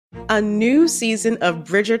A new season of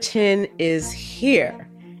Bridgerton is here.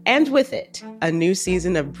 And with it, a new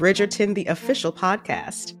season of Bridgerton, the official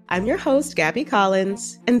podcast. I'm your host, Gabby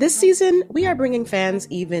Collins, and this season, we are bringing fans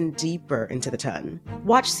even deeper into the ton.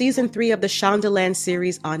 Watch season 3 of the Shondaland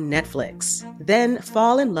series on Netflix. Then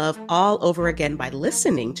fall in love all over again by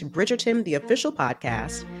listening to Bridgerton, the official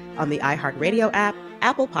podcast, on the iHeartRadio app,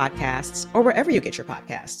 Apple Podcasts, or wherever you get your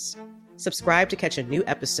podcasts. Subscribe to catch a new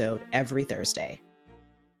episode every Thursday.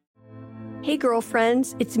 Hey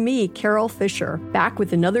girlfriends, it's me, Carol Fisher, back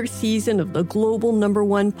with another season of the global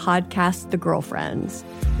 #1 podcast, The Girlfriends.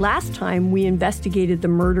 Last time, we investigated the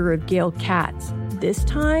murder of Gail Katz. This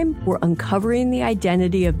time, we're uncovering the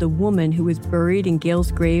identity of the woman who was buried in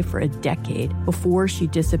Gail's grave for a decade before she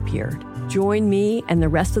disappeared. Join me and the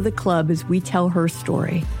rest of the club as we tell her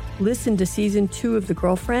story. Listen to Season 2 of The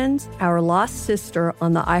Girlfriends, Our Lost Sister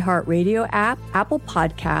on the iHeartRadio app, Apple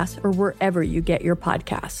Podcasts, or wherever you get your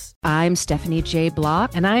podcasts. I'm Stephanie J.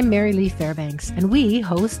 Block. And I'm Mary Lee Fairbanks. And we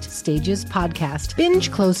host Stages Podcast.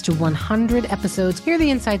 Binge close to 100 episodes. Hear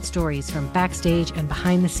the inside stories from backstage and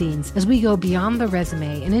behind the scenes as we go beyond the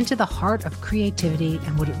resume and into the heart of creativity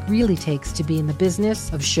and what it really takes to be in the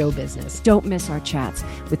business of show business. Don't miss our chats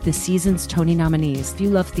with this season's Tony nominees. If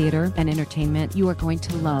you love theater and entertainment, you are going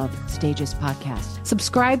to love Stages Podcast.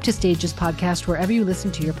 Subscribe to Stages Podcast wherever you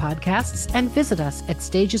listen to your podcasts and visit us at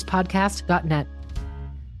stagespodcast.net.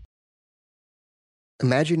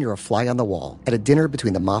 Imagine you're a fly on the wall at a dinner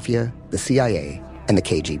between the mafia, the CIA, and the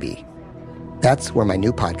KGB. That's where my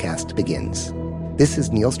new podcast begins. This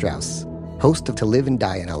is Neil Strauss, host of To Live and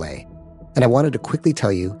Die in LA, and I wanted to quickly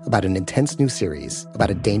tell you about an intense new series about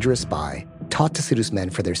a dangerous spy taught to seduce men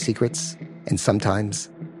for their secrets and sometimes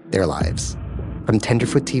their lives. From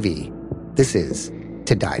Tenderfoot TV, this is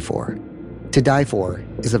To Die For. To Die For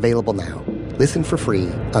is available now. Listen for free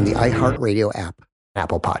on the iHeartRadio app,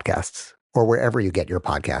 Apple Podcasts, or wherever you get your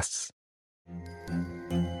podcasts.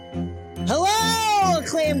 Hello,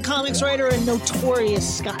 acclaimed comics writer and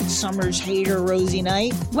notorious Scott Summers hater, Rosie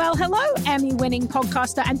Knight. Well, hello, Emmy-winning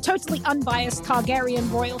podcaster and totally unbiased Targaryen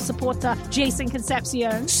royal supporter, Jason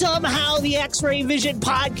Concepcion. Somehow the X-Ray Vision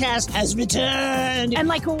podcast has returned. And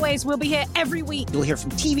like always, we'll be here every week. You'll hear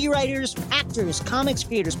from TV writers, actors, comics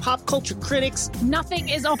creators, pop culture critics. Nothing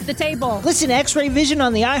is off the table. Listen to X-Ray Vision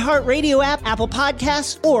on the iHeartRadio app, Apple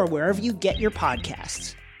Podcasts, or wherever you get your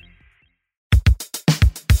podcasts.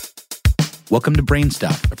 Welcome to Brain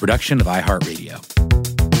Stuff, a production of iHeartRadio.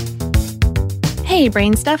 Hey,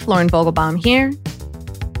 Brain Stuff, Lauren Vogelbaum here.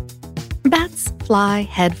 Bats fly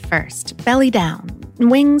head first, belly down,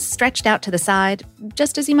 wings stretched out to the side,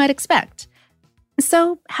 just as you might expect.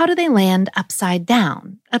 So, how do they land upside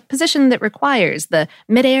down, a position that requires the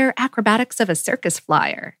midair acrobatics of a circus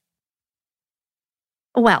flyer?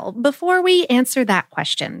 Well, before we answer that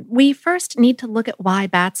question, we first need to look at why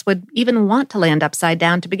bats would even want to land upside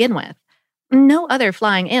down to begin with. No other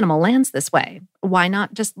flying animal lands this way. Why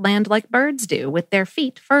not just land like birds do, with their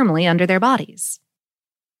feet firmly under their bodies?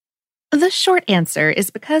 The short answer is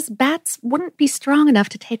because bats wouldn't be strong enough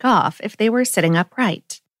to take off if they were sitting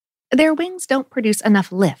upright. Their wings don't produce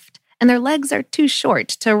enough lift, and their legs are too short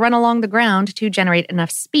to run along the ground to generate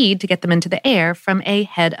enough speed to get them into the air from a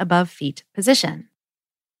head above feet position.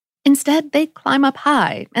 Instead, they climb up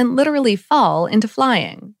high and literally fall into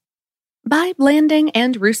flying. By landing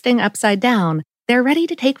and roosting upside down, they're ready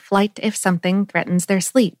to take flight if something threatens their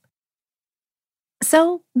sleep.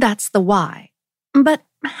 So that's the why. But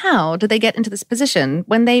how do they get into this position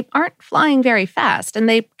when they aren't flying very fast and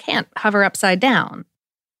they can't hover upside down?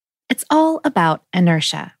 It's all about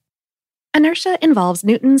inertia. Inertia involves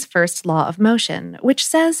Newton's first law of motion, which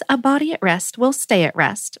says a body at rest will stay at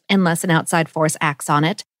rest unless an outside force acts on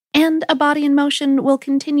it, and a body in motion will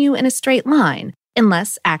continue in a straight line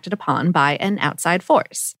unless acted upon by an outside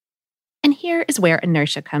force. And here is where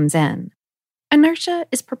inertia comes in. Inertia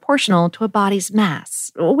is proportional to a body's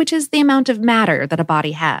mass, which is the amount of matter that a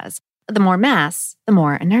body has. The more mass, the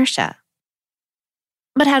more inertia.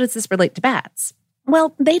 But how does this relate to bats?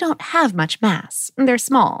 Well, they don't have much mass. They're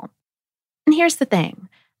small. And here's the thing.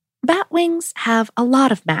 Bat wings have a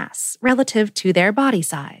lot of mass relative to their body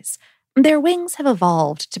size. Their wings have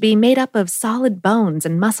evolved to be made up of solid bones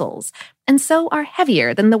and muscles, and so are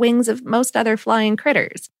heavier than the wings of most other flying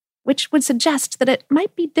critters, which would suggest that it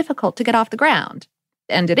might be difficult to get off the ground.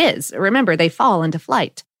 And it is. Remember, they fall into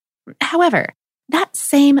flight. However, that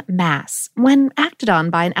same mass, when acted on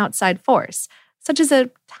by an outside force, such as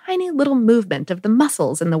a tiny little movement of the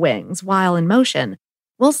muscles in the wings while in motion,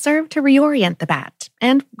 will serve to reorient the bat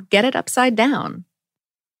and get it upside down.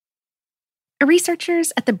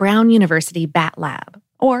 Researchers at the Brown University Bat Lab,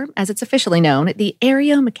 or as it's officially known, the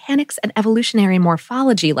Aeromechanics and Evolutionary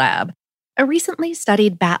Morphology Lab, recently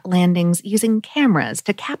studied bat landings using cameras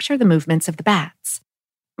to capture the movements of the bats.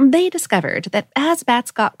 They discovered that as bats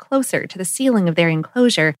got closer to the ceiling of their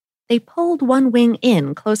enclosure, they pulled one wing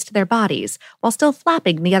in close to their bodies while still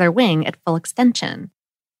flapping the other wing at full extension.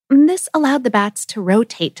 This allowed the bats to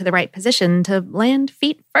rotate to the right position to land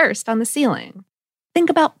feet first on the ceiling. Think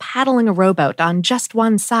about paddling a rowboat on just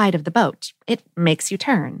one side of the boat. It makes you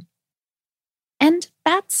turn. And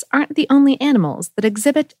bats aren't the only animals that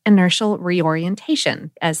exhibit inertial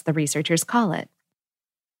reorientation, as the researchers call it.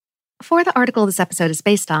 For the article this episode is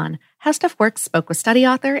based on, How Stuff Works spoke with study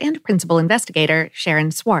author and principal investigator Sharon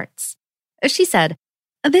Swartz. She said,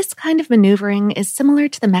 "This kind of maneuvering is similar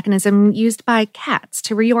to the mechanism used by cats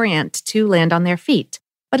to reorient to land on their feet,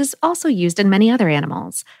 but is also used in many other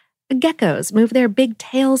animals. Geckos move their big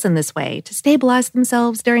tails in this way to stabilize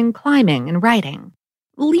themselves during climbing and riding.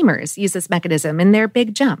 Lemurs use this mechanism in their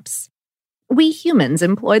big jumps. We humans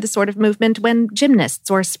employ the sort of movement when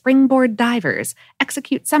gymnasts or springboard divers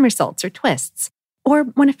execute somersaults or twists, or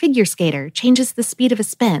when a figure skater changes the speed of a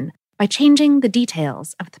spin by changing the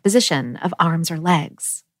details of the position of arms or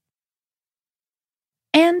legs."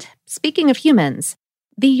 And speaking of humans,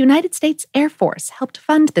 the United States Air Force helped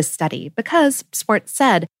fund this study because, Swartz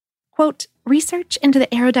said, quote, "Research into the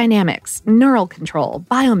aerodynamics, neural control,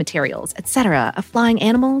 biomaterials, etc. of flying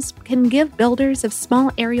animals can give builders of small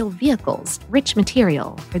aerial vehicles rich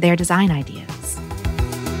material for their design ideas."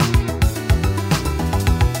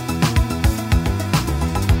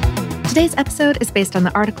 Today's episode is based on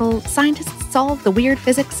the article Scientists Solve the Weird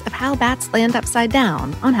Physics of How Bats Land Upside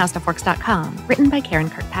Down on HowStuffWorks.com, written by Karen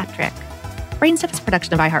Kirkpatrick. Brainstuff is a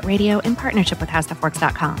production of iHeartRadio in partnership with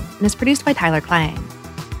HowStuffWorks.com and is produced by Tyler Klang.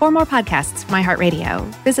 For more podcasts from iHeartRadio,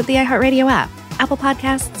 visit the iHeartRadio app, Apple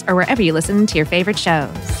Podcasts, or wherever you listen to your favorite shows.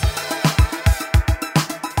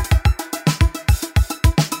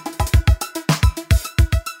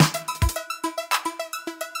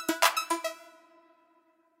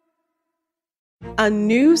 A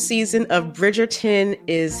new season of Bridgerton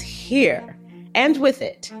is here. And with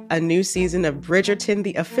it, a new season of Bridgerton,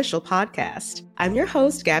 the official podcast. I'm your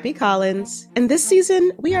host, Gabby Collins, and this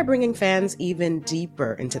season, we are bringing fans even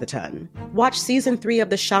deeper into the ton. Watch season 3 of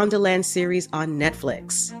the Shondaland series on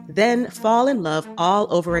Netflix. Then fall in love all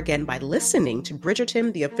over again by listening to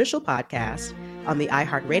Bridgerton, the official podcast, on the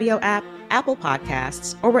iHeartRadio app, Apple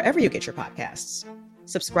Podcasts, or wherever you get your podcasts.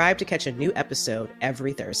 Subscribe to catch a new episode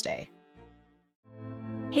every Thursday.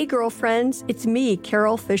 Hey girlfriends, it's me,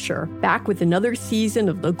 Carol Fisher, back with another season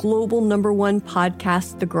of the global #1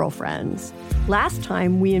 podcast, The Girlfriends. Last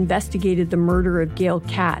time, we investigated the murder of Gail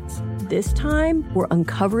Katz. This time, we're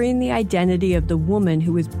uncovering the identity of the woman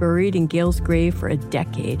who was buried in Gail's grave for a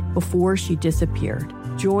decade before she disappeared.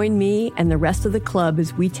 Join me and the rest of the club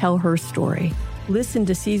as we tell her story. Listen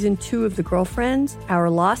to Season 2 of The Girlfriends, Our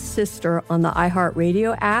Lost Sister on the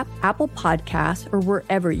iHeartRadio app, Apple Podcasts, or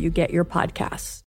wherever you get your podcasts.